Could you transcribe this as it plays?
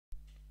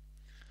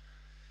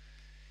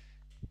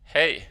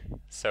Hey,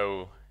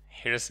 so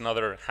here's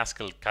another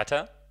Haskell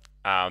kata.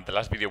 The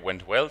last video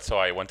went well, so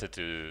I wanted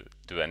to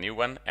do a new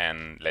one,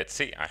 and let's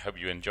see. I hope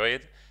you enjoy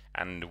it.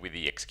 And with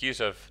the excuse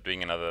of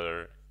doing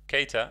another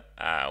kata,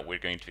 we're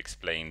going to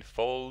explain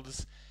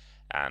folds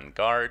and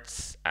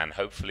guards and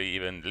hopefully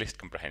even list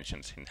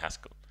comprehensions in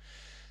Haskell.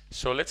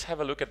 So let's have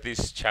a look at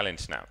this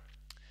challenge now.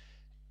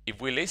 If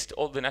we list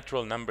all the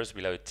natural numbers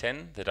below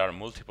 10 that are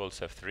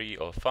multiples of 3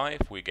 or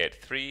 5, we get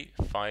 3,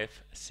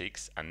 5,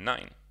 6, and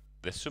 9.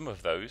 The sum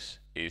of those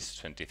is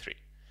 23.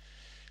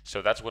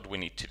 So that's what we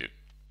need to do.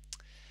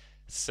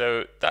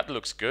 So that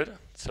looks good.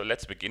 So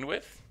let's begin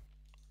with.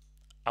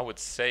 I would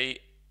say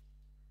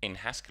in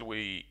Haskell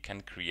we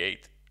can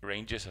create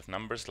ranges of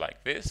numbers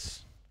like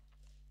this.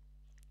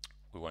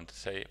 We want to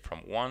say from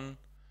 1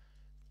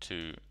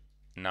 to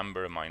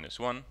number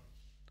minus 1.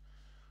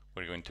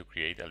 We're going to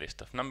create a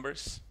list of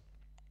numbers.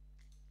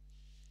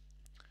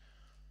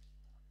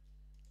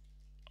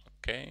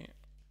 Okay.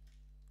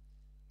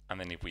 And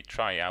then if we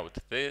try out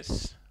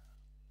this,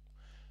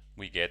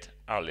 we get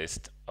our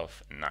list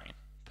of 9.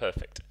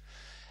 Perfect.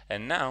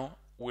 And now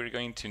we're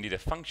going to need a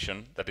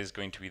function that is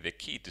going to be the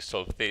key to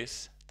solve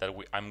this, that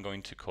I'm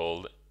going to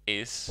call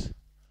is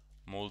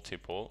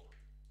multiple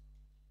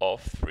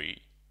of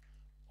 3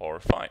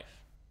 or 5.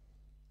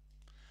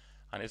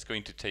 And it's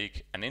going to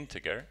take an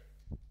integer,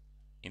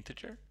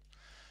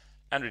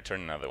 and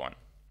return another one.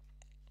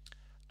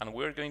 And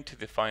we're going to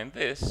define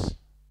this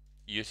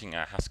using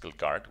a Haskell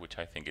guard, which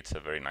I think it's a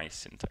very nice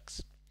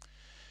syntax.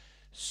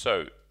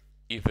 So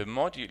if the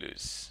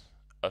modulus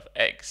of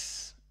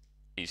x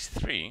is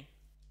 3,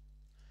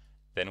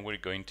 then we're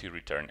going to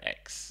return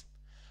x.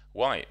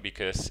 Why?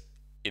 Because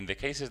in the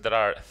cases that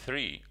are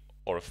 3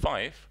 or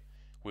 5,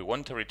 we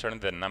want to return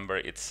the number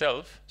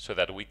itself so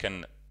that we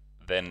can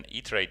then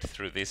iterate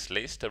through this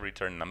list of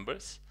return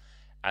numbers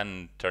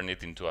and turn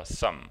it into a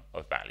sum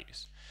of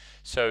values.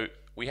 So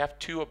we have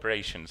two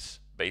operations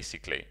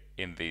basically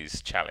in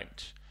this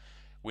challenge.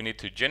 We need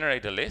to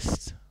generate a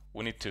list,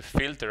 we need to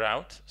filter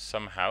out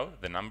somehow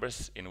the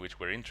numbers in which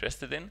we're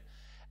interested in,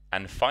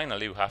 and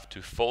finally we have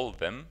to fold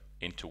them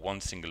into one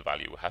single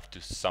value. We have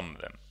to sum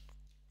them.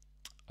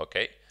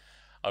 Okay,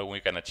 we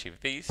can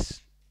achieve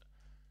this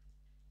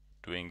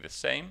doing the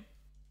same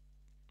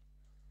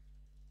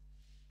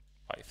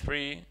by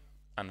 3,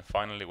 and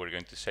finally we're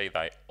going to say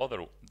that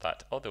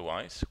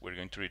otherwise we're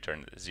going to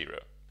return 0,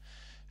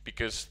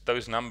 because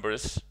those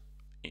numbers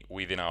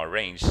within our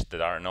range that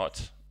are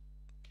not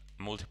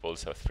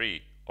multiples of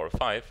 3 or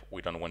 5,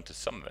 we don't want to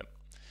sum them.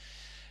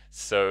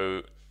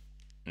 So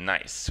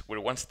nice, we're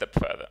one step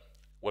further.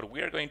 What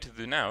we are going to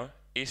do now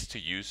is to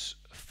use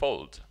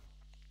fold.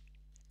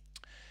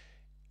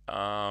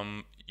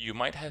 You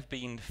might have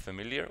been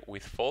familiar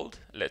with fold.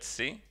 Let's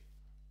see.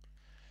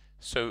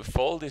 So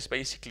fold is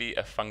basically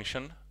a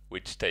function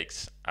which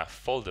takes a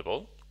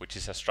foldable, which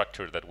is a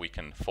structure that we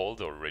can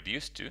fold or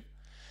reduce to.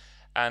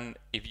 And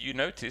if you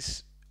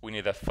notice, we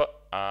need a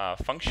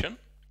function,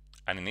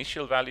 an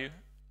initial value,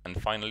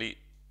 and finally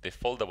the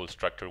foldable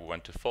structure we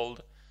want to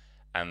fold,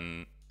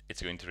 and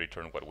it's going to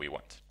return what we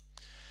want.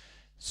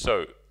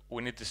 So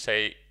we need to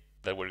say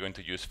that we're going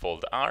to use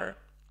fold R.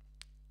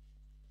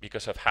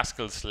 Because of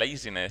Haskell's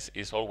laziness,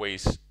 is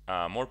always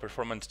more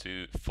performant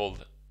to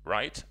fold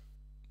right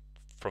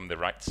from the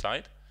right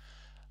side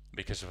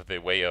because of the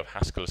way of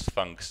Haskell's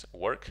funcs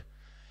work.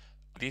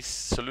 This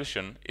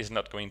solution is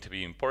not going to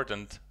be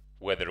important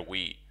whether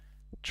we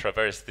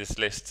traverse this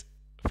list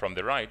from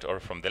the right or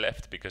from the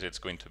left, because it's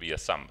going to be a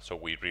sum. So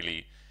we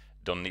really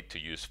don't need to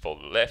use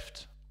fold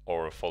left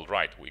or fold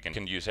right. We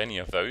can use any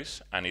of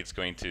those, and it's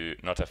going to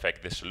not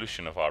affect the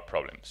solution of our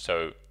problem.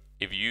 So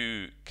if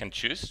you can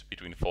choose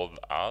between fold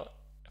L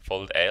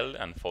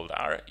and fold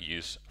R,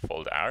 use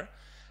fold R.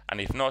 And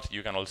if not,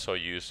 you can also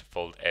use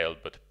fold L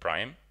but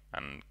prime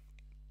and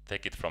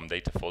take it from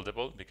data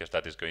foldable, because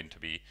that is going to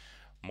be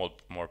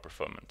more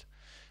performant.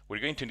 We're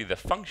going to need a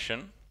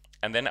function,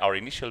 and then our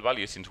initial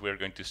value, since we're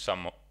going to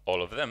sum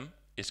all of them,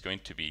 is going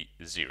to be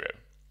 0.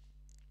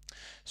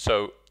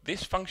 So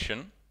this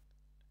function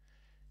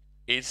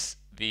is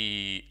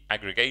the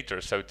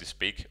aggregator, so to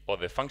speak, or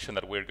the function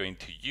that we're going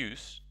to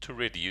use to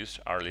reduce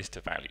our list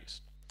of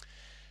values.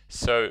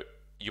 So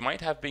you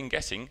might have been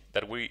guessing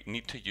that we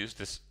need to use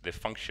the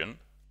function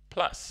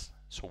plus,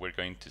 so we're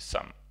going to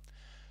sum.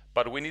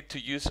 But we need to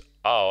use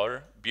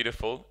our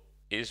beautiful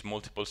is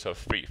multiples of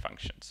 3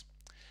 functions.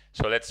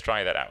 So let's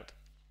try that out.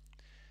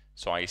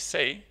 So I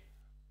say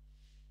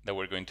that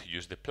we're going to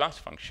use the plus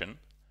function,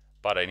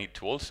 but I need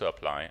to also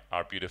apply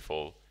our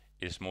beautiful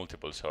is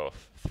multiples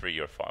of 3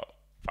 or 5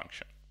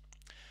 function.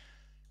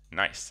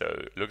 Nice,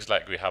 so looks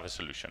like we have a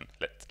solution.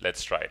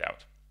 Let's try it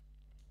out.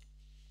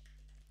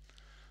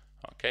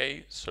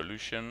 Okay,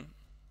 solution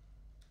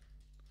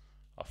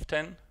of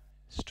 10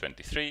 is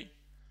 23.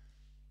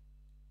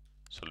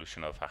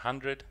 Solution of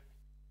 100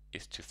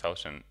 is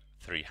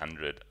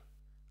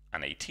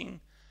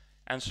 2318.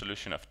 And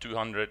solution of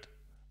 200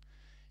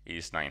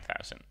 is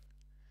 9000.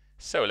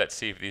 So let's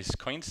see if this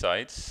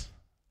coincides.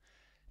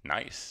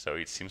 Nice, so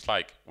it seems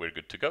like we're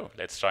good to go.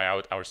 Let's try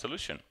out our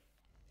solution.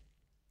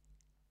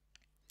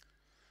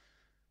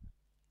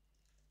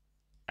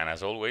 And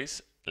as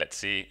always, let's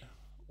see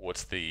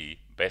what's the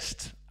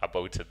most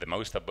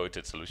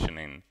upvoted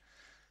solution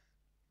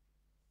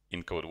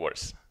in Code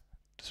Wars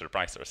to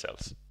surprise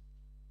ourselves.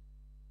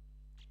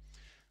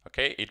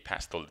 Okay, it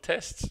passed all the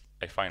tests.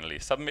 I finally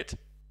submit.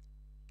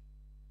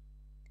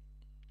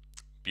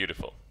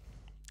 Beautiful.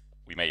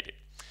 We made it.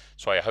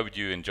 So I hope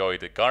you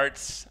enjoyed the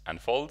guards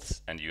and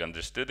folds and you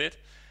understood it.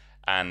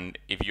 And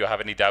if you have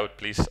any doubt,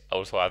 please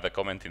also add a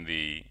comment in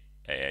the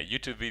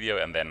YouTube video,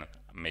 and then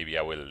maybe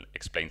I will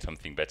explain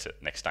something better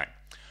next time.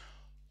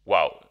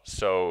 Wow.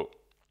 So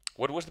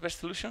what was the best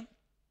solution?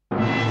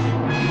 Okay.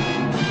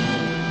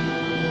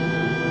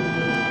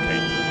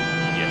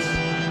 Yes,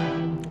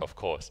 of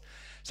course.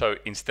 So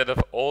instead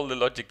of all the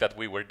logic that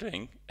we were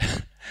doing,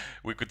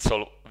 we could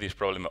solve this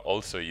problem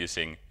also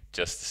using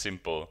just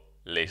simple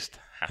list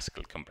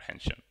Haskell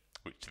comprehension,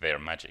 which they are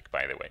magic,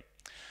 by the way.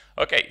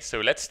 Okay,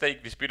 so let's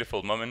take this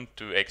beautiful moment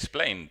to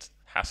explain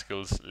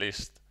Haskell's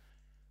list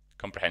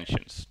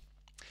comprehensions.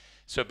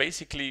 So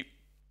basically,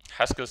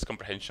 Haskell's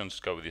comprehensions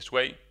go this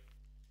way.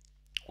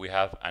 We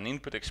have an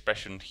input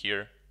expression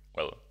here,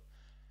 well,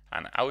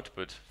 an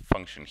output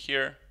function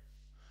here.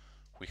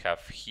 We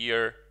have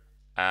here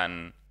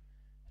an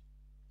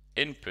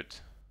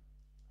input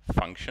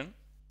function,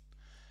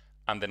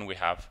 and then we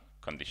have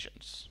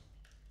conditions.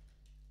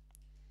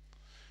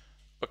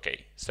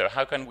 Okay, so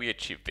how can we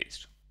achieve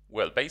this?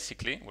 Well,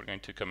 basically, we're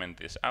going to comment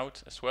this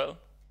out as well.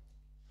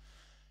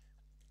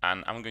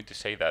 And I'm going to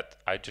say that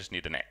I just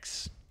need an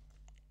X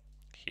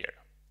here.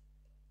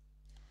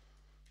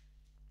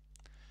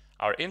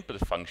 Our input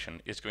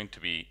function is going to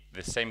be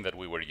the same that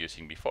we were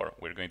using before.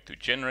 We're going to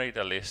generate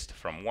a list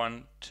from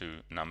 1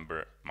 to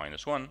number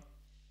 -1.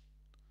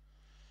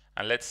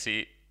 And let's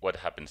see what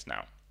happens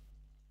now.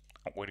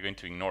 We're going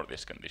to ignore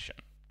this condition.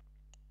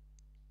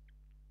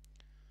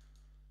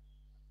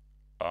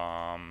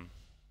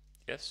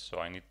 Yes, so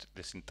I need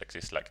the syntax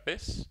is like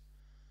this.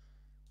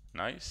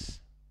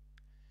 Nice.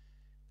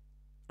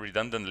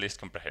 Redundant list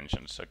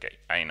comprehensions. Okay,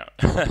 I know.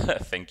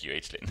 Thank you,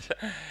 HLint.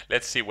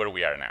 Let's see where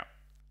we are now.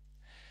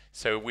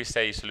 So we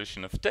say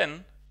solution of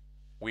 10.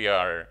 We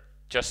are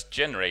just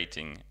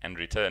generating and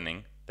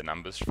returning the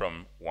numbers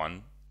from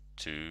 1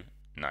 to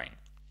 9.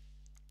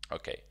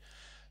 Okay,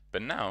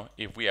 but now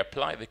if we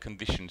apply the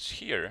conditions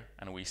here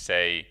and we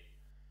say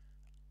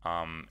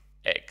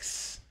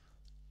x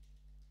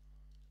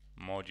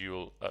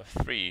module of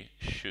 3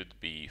 should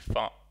be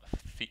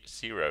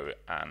 0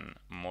 and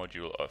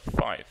module of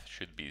 5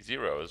 should be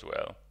 0 as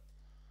well,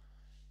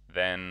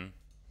 then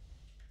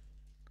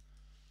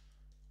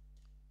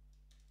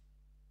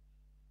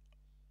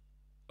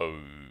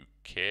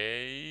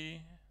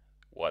okay,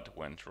 what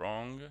went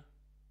wrong?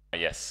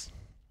 Yes,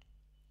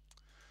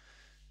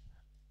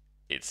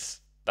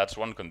 that's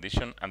one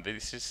condition, and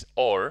this is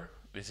our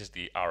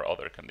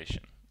other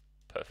condition.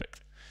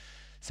 Perfect.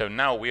 So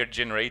now we are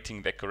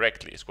generating the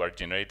correct list. We are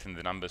generating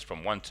the numbers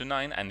from 1 to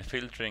 9 and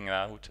filtering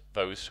out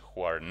those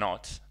who are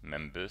not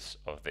members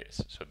of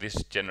this. So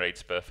this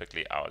generates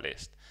perfectly our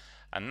list.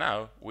 And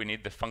now we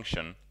need the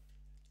function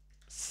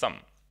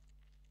sum.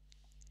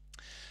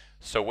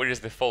 So where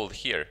is the fold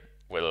here?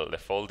 Well, the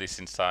fold is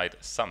inside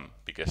sum,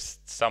 because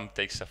sum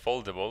takes a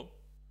foldable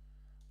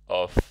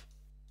of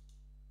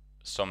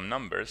some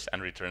numbers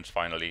and returns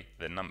finally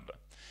the number.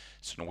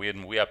 So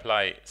when we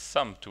apply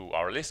sum to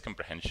our list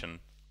comprehension,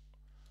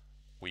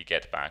 we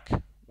get back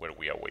where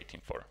we are waiting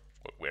for,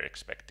 what we're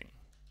expecting.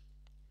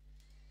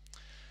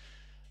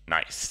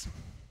 Nice.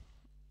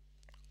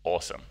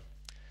 Awesome.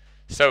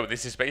 So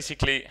this is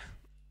basically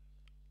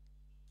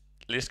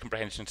list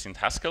comprehensions in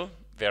Haskell.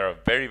 They are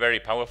very,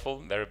 very powerful.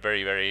 They're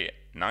very, very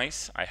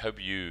nice. I hope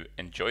you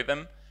enjoy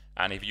them.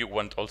 And if you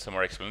want also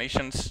more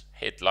explanations,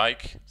 hit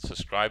like,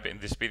 subscribe in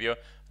this video,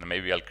 and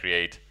maybe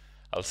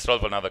I'll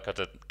solve another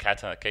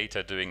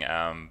kata doing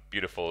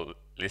beautiful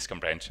list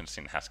comprehensions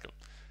in Haskell.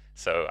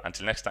 So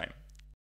until next time.